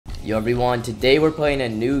Yo everyone, today we're playing a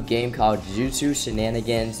new game called Jujutsu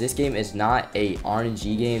Shenanigans. This game is not a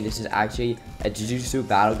RNG game, this is actually a Jujutsu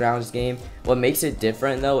Battlegrounds game. What makes it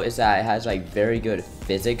different though is that it has like very good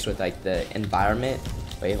physics with like the environment.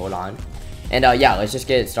 Wait, hold on. And yeah, let's just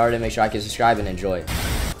get started. Make sure I can subscribe and enjoy.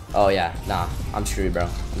 Oh yeah, nah, I'm screwed bro,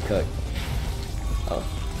 I'm cooked. Oh.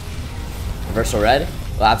 Reversal red,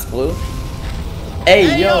 lapse blue.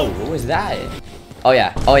 Hey yo, what was that? Oh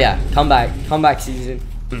yeah, come back season.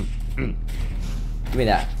 Give me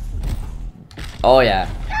that. Oh yeah.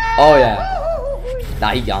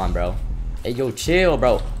 Nah, he gone, bro. Hey, yo, chill,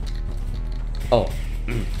 bro. Oh.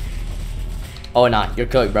 Oh, nah, you're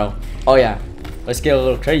cooked, bro. Oh yeah. Let's get a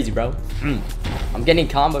little crazy, bro. I'm getting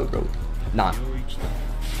combo, bro. Nah.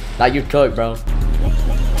 Nah, you're cooked, bro.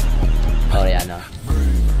 Oh yeah, nah.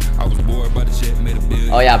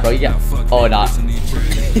 Oh yeah, bro, you got. Oh, nah.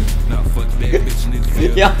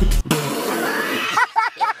 Yeah.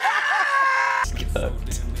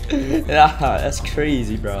 Nah, that's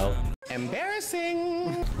crazy, bro.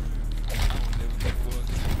 Embarrassing.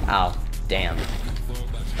 Ow. Damn.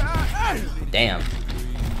 Damn.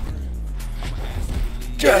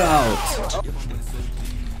 Get out.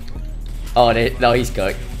 Oh, no, he's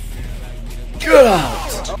cooked. Get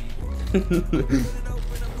out.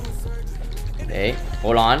 Okay,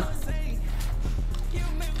 hold on.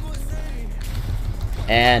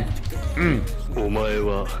 And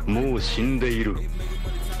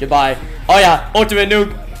goodbye. Oh yeah, ultimate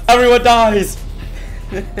nuke. Everyone dies.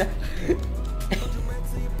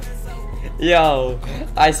 Yo,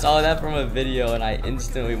 I saw that from a video and I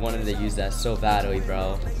instantly wanted to use that so badly,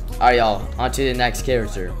 bro. Alright y'all, on to the next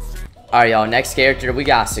character. Alright y'all, next character we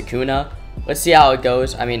got Sukuna. Let's see how it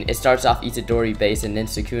goes. I mean, it starts off Itadori base and then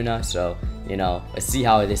Sukuna, so you know, let's see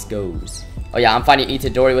how this goes. Oh yeah, I'm fighting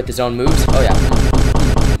Itadori with his own moves. Oh yeah.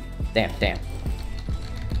 Damn.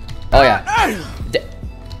 Oh yeah.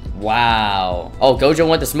 Wow. Oh, Gojo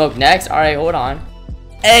went to smoke next? Alright, hold on.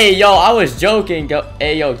 Hey, yo, I was joking.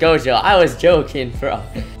 Hey, yo, Gojo, I was joking, bro.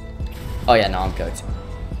 Oh, yeah, no, I'm cooked.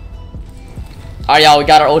 Alright, y'all, we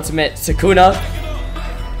got our ultimate Sukuna.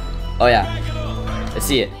 Oh, yeah. Let's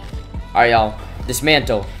see it. Alright, y'all.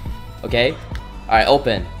 Dismantle. Okay? Alright,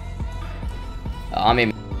 open. I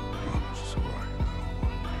mean,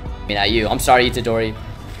 not you. I'm sorry, Itadori.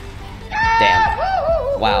 Damn.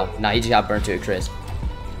 Wow. Nah, he just got burnt to a crisp.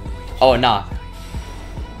 Oh, nah.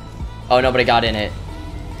 Oh, nobody got in it.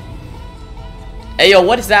 Hey, yo,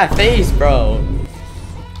 what is that face, bro?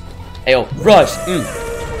 Hey, yo, rush.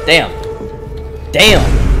 Damn.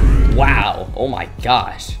 Wow. Oh, my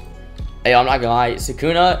gosh. Hey, yo, I'm not gonna lie.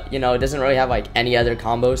 Sukuna, you know, doesn't really have, like, any other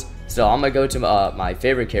combos. So, I'm gonna go to my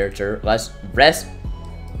favorite character.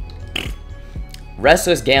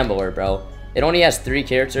 Restless Gambler, bro. It only has 3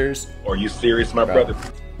 characters. Are you serious, my brother?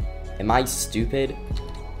 Am I stupid?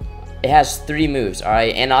 It has 3 moves,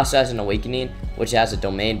 alright? And also has an awakening, which has a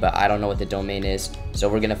domain, but I don't know what the domain is. So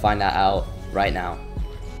we're gonna find that out right now.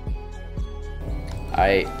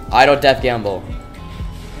 Alright, Idle Death Gamble.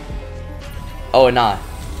 Oh, nah.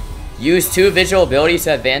 Use 2 visual abilities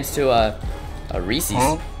to advance to a Reese's.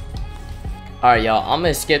 Alright, y'all, I'm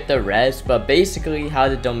gonna skip the rest, but basically how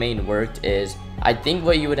the domain worked is, I think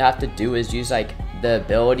what you would have to do is use like the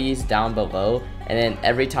abilities down below, and then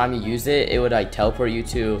every time you use it, it would like teleport you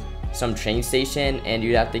to some train station, and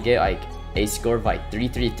you'd have to get like a score of like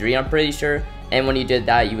 333, I'm pretty sure. And when you did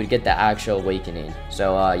that, you would get the actual awakening.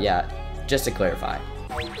 So yeah, just to clarify.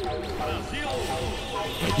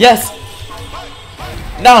 Yes!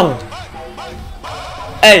 No!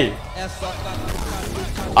 Hey!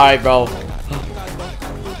 Alright, bro.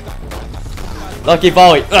 Lucky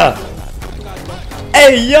volley.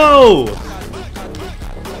 Hey, yo!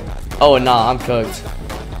 Oh, nah, I'm cooked.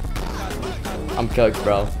 I'm cooked,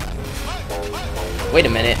 bro. Wait a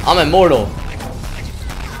minute. I'm immortal.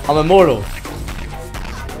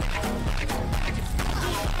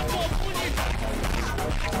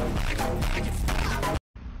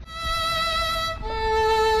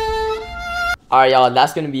 Alright, y'all,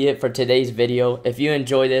 that's going to be it for today's video. If you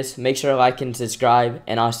enjoy this, make sure to like and subscribe,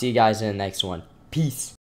 and I'll see you guys in the next one. Peace.